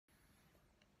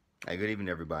Hey, good evening,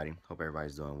 everybody. Hope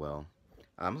everybody's doing well.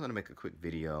 I'm going to make a quick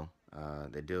video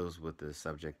that deals with the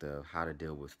subject of how to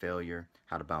deal with failure,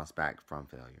 how to bounce back from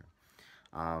failure.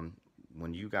 Um,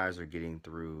 when you guys are going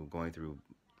through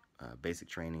basic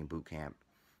training, boot camp,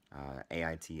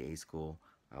 AIT, A school,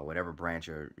 whatever branch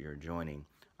you're joining,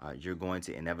 you're going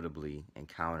to inevitably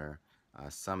encounter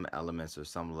some elements or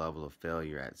some level of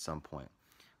failure at some point.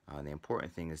 The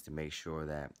important thing is to make sure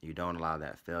that you don't allow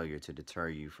that failure to deter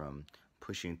you from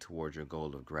pushing towards your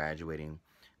goal of graduating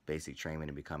basic training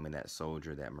and becoming that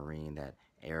soldier, that Marine, that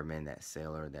airman, that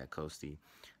sailor, that coastie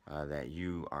that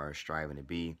you are striving to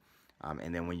be.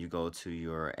 And then when you go to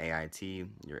your AIT,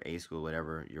 your A school,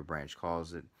 whatever your branch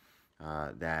calls it,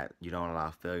 that you don't allow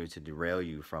failure to derail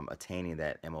you from attaining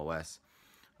that MOS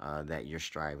that you're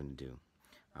striving to do.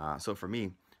 So for me,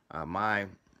 my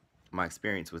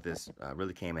experience with this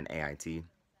really came in AIT.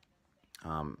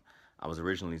 Um, I was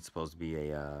originally supposed to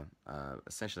be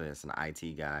essentially as an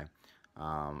IT guy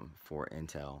for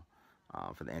Intel,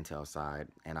 for the Intel side,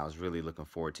 and I was really looking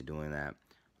forward to doing that.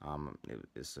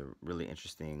 It's a really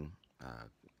interesting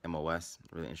MOS,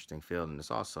 really interesting field, and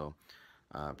it's also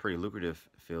a pretty lucrative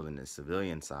field in the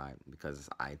civilian side because it's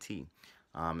IT.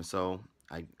 So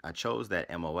I chose that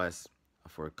MOS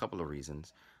for a couple of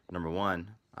reasons. Number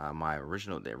one, the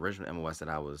original MOS that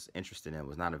I was interested in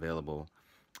was not available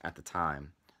at the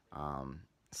time. Um,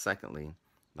 Secondly,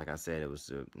 like I said, it's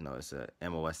a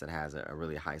MOS that has a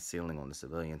really high ceiling on the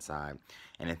civilian side,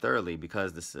 and then thirdly,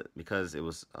 because it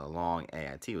was a long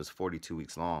AIT, it was 42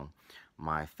 weeks long.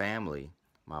 My family,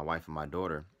 my wife and my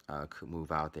daughter, could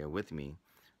move out there with me,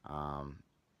 um,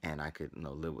 and I could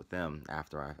live with them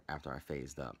after I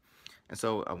phased up. And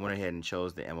so I went ahead and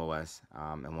chose the MOS.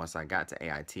 And once I got to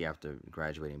AIT after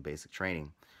graduating basic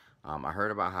training, I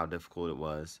heard about how difficult it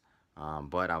was.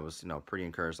 But I was, pretty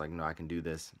encouraged, like, I can do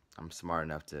this. I'm smart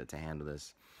enough to handle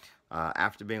this.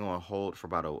 After being on hold for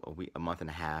about a week, a month and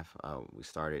a half, we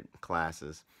started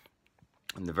classes.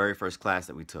 And the very first class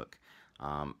that we took,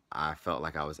 I felt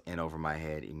like I was in over my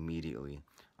head immediately.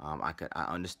 I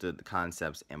understood the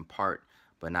concepts in part,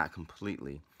 but not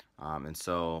completely. And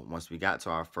so once we got to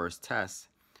our first test,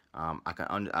 I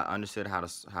understood how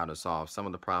to solve some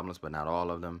of the problems, but not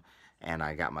all of them. And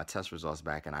I got my test results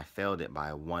back, and I failed it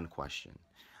by one question.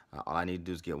 All I needed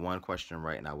to do is get one question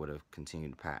right, and I would have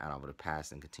continued and I would have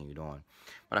passed and continued on.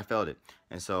 But I failed it,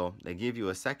 and so they give you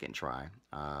a second try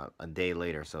a day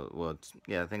later. So, well,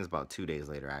 yeah, I think it's about 2 days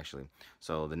later actually.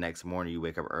 So the next morning you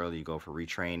wake up early, you go for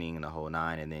retraining and the whole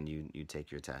nine, and then you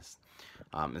take your test.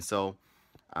 And so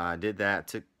I did that.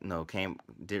 Did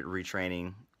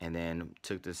retraining, and then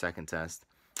took the second test.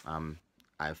 Um,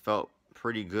 I felt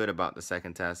pretty good about the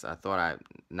second test. I thought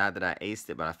not that I aced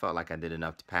it, but I felt like I did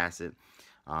enough to pass it.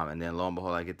 And then lo and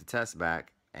behold, I get the test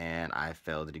back, and I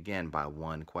failed it again by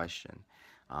one question.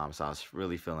 So I was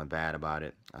really feeling bad about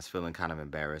it. I was feeling kind of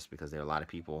embarrassed because there were a lot of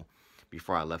people,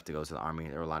 before I left to go to the Army,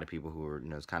 there were a lot of people who were,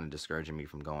 kind of discouraging me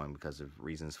from going because of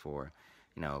reasons for,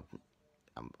 you know,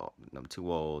 I'm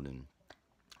too old and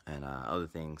other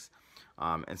things.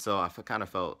 And so I kind of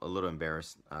felt a little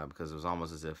embarrassed because it was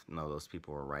almost as if, those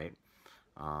people were right,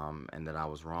 and that I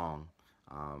was wrong.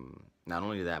 Not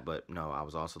only that, but no, I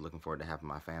was also looking forward to having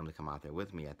my family come out there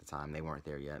with me at the time. They weren't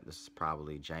there yet. This is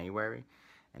probably January,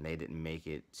 and they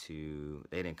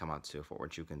didn't come out to Fort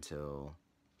Worth until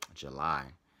July.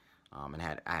 And I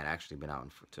had actually been out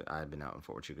I had been out in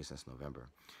Fort Worth since November.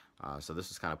 So this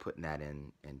was kind of putting that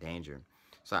in danger.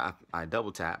 So I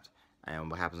double tapped, and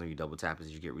what happens when you double tap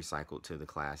is you get recycled to the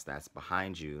class that's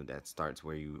behind you that starts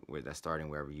that's starting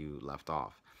wherever you left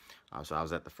off. So I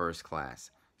was at the first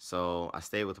class. So I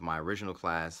stayed with my original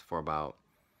class for about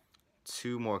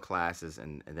two more classes,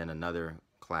 and then another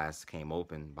class came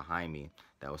open behind me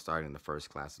that was starting the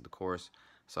first class of the course.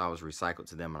 So I was recycled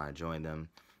to them, and I joined them.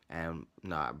 And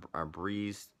I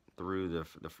breezed through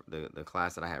the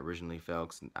class that I had originally failed.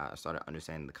 'Cause I started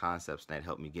understanding the concepts that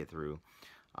helped me get through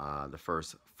the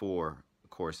first four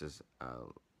courses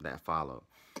that followed.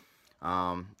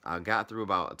 I got through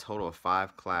about a total of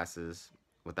 5 classes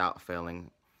without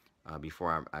failing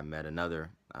before I met another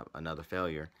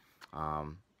failure.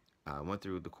 Um, I went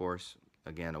through the course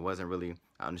again. I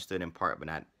understood in part,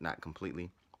 but not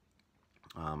completely.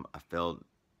 I failed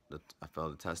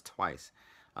the test twice.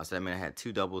 So that meant I had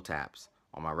 2 double taps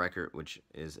on my record, which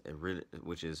is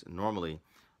normally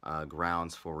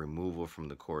grounds for removal from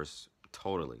the course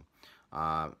totally.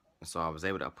 Uh, so I was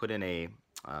able to put in a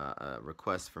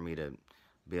request for me to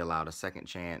be allowed a second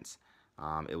chance.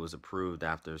 It was approved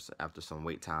after some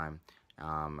wait time,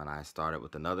 and I started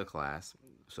with another class.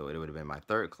 So it would have been my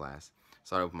third class.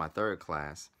 Started with my third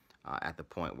class at the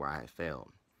point where I had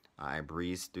failed. I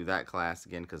breezed through that class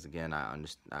again because again I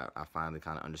finally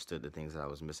kind of understood the things that I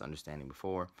was misunderstanding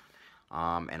before,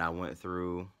 and I went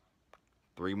through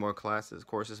 3 more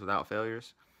courses without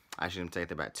failures. I actually didn't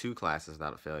take about 2 classes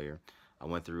without a failure. I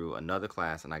went through another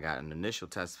class and I got an initial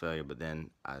test failure, but then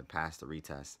I passed the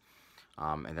retest.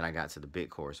 And then I got to the big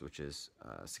course, which is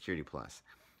Security Plus.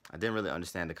 I didn't really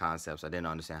understand the concepts. I didn't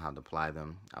understand how to apply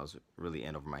them. I was really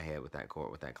in over my head with that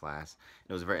class.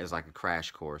 It was like a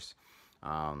crash course.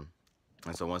 Um,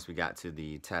 and so once we got to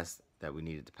the test that we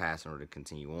needed to pass in order to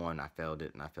continue on, I failed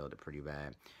it, and I failed it pretty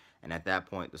bad. And at that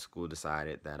point, the school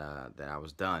decided that I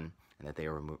was done and that they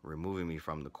were removing me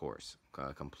from the course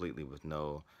completely with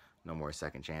no more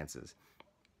second chances.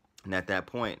 And at that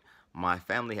point, my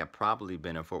family had probably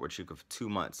been in Fort Huachuca for 2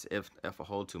 months, if a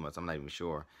whole 2 months. I'm not even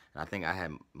sure. And I think I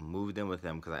had moved in with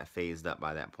them because I phased up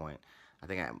by that point. I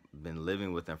think I had been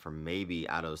living with them for maybe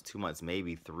out of those 2 months,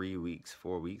 maybe 3 weeks,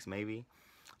 4 weeks, maybe.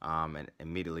 And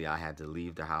immediately I had to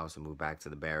leave the house and move back to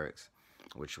the barracks,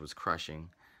 which was crushing.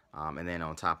 And then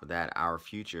on top of that, our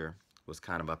future was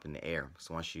kind of up in the air.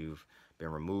 So once you've been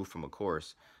removed from a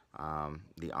course,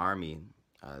 the Army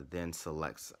then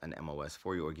selects an MOS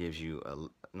for you, or gives you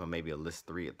maybe a list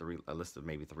of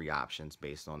maybe 3 options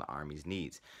based on the Army's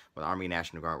needs. But the Army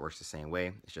National Guard works the same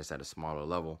way. It's just at a smaller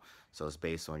level, so it's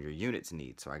based on your unit's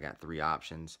needs. So I got 3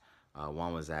 options.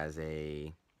 One was as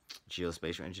a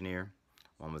geospatial engineer,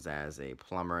 one was as a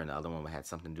plumber, and the other one had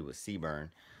something to do with CBurn.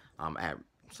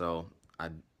 So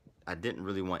I didn't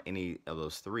really want any of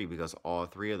those 3 because all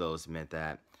 3 of those meant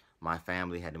that my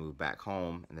family had to move back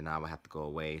home, and then I would have to go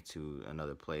away to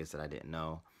another place that I didn't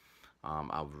know.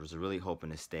 I was really hoping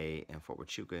to stay in Fort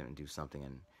Huachuca and do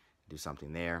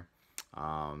something there,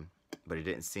 but it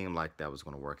didn't seem like that was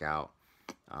going to work out.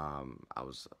 I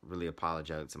was really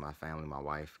apologetic to my family, my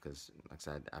wife, because, like I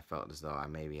said, I felt as though I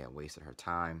maybe had wasted her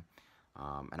time,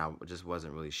 and I just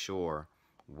wasn't really sure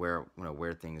where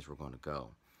things were going to go.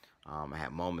 I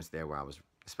had moments there where I was,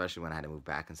 especially when I had to move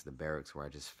back into the barracks, where I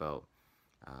just felt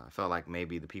like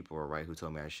maybe the people were right who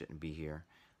told me I shouldn't be here,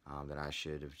 that I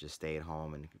should have just stayed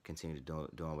home and continued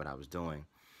doing what I was doing.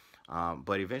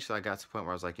 But eventually I got to the point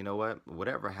where I was like, you know what?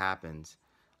 Whatever happens,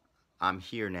 I'm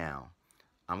here now.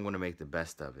 I'm going to make the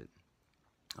best of it.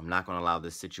 I'm not going to allow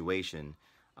this situation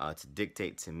to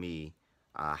dictate to me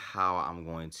how I'm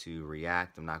going to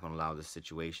react. I'm not going to allow this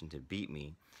situation to beat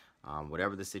me.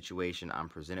 Whatever the situation I'm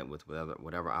presented with,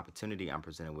 whatever opportunity I'm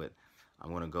presented with,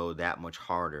 I'm going to go that much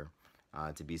harder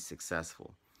to be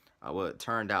successful. Well, it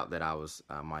turned out that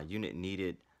my unit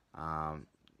needed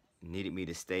me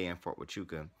to stay in Fort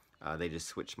Huachuca. They just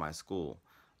switched my school.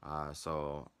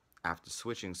 So after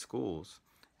switching schools,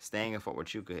 staying in Fort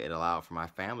Huachuca, it allowed for my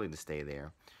family to stay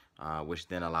there, which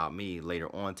then allowed me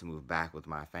later on to move back with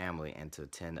my family and to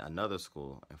attend another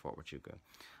school in Fort Huachuca.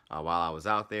 While I was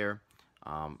out there,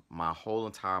 my whole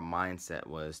entire mindset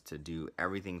was to do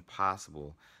everything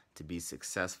possible to be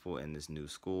successful in this new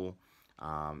school.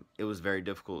 It was very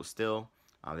difficult still.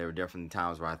 There were definitely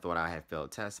times where I thought I had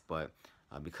failed tests, but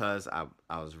because I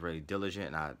was really diligent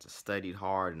and I studied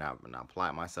hard and I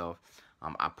applied myself,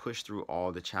 I pushed through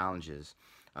all the challenges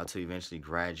to eventually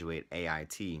graduate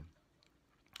AIT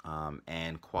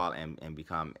and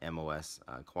become MOS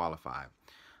qualified.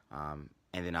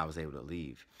 And then I was able to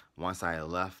leave. Once I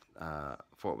left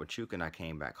Fort Huachuca and I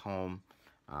came back home,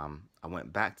 I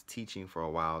went back to teaching for a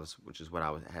while, which is what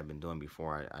I had been doing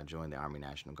before I joined the Army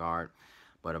National Guard.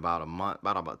 But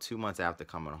about 2 months after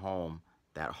coming home,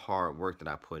 that hard work that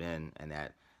I put in and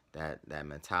that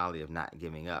mentality of not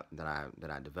giving up that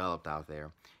I developed out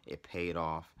there, it paid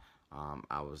off.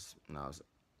 I was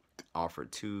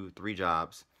offered 3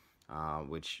 jobs,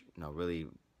 which really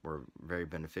were very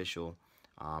beneficial,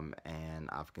 and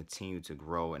I've continued to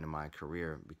grow in my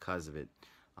career because of it.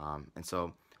 And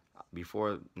so,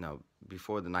 before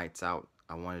the night's out,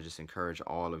 I want to just encourage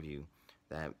all of you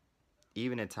that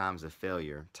even in times of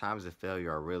failure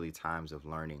are really times of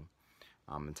learning,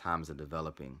 and times of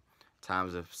developing,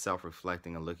 times of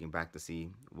self-reflecting and looking back to see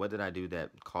what did I do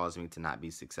that caused me to not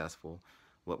be successful,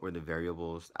 what were the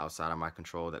variables outside of my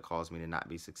control that caused me to not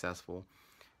be successful,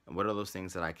 and what are those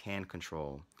things that I can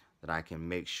control that I can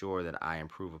make sure that I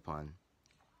improve upon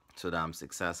so that I'm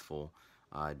successful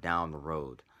down the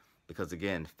road. Because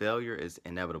again, failure is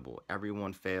inevitable.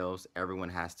 Everyone fails. Everyone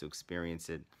has to experience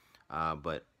it,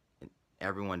 but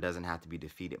everyone doesn't have to be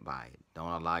defeated by it.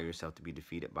 Don't allow yourself to be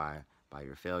defeated by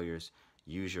your failures.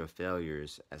 Use your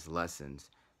failures as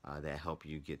lessons that help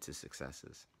you get to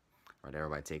successes. All right,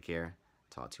 everybody, take care.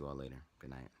 Talk to you all later. Good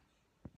night.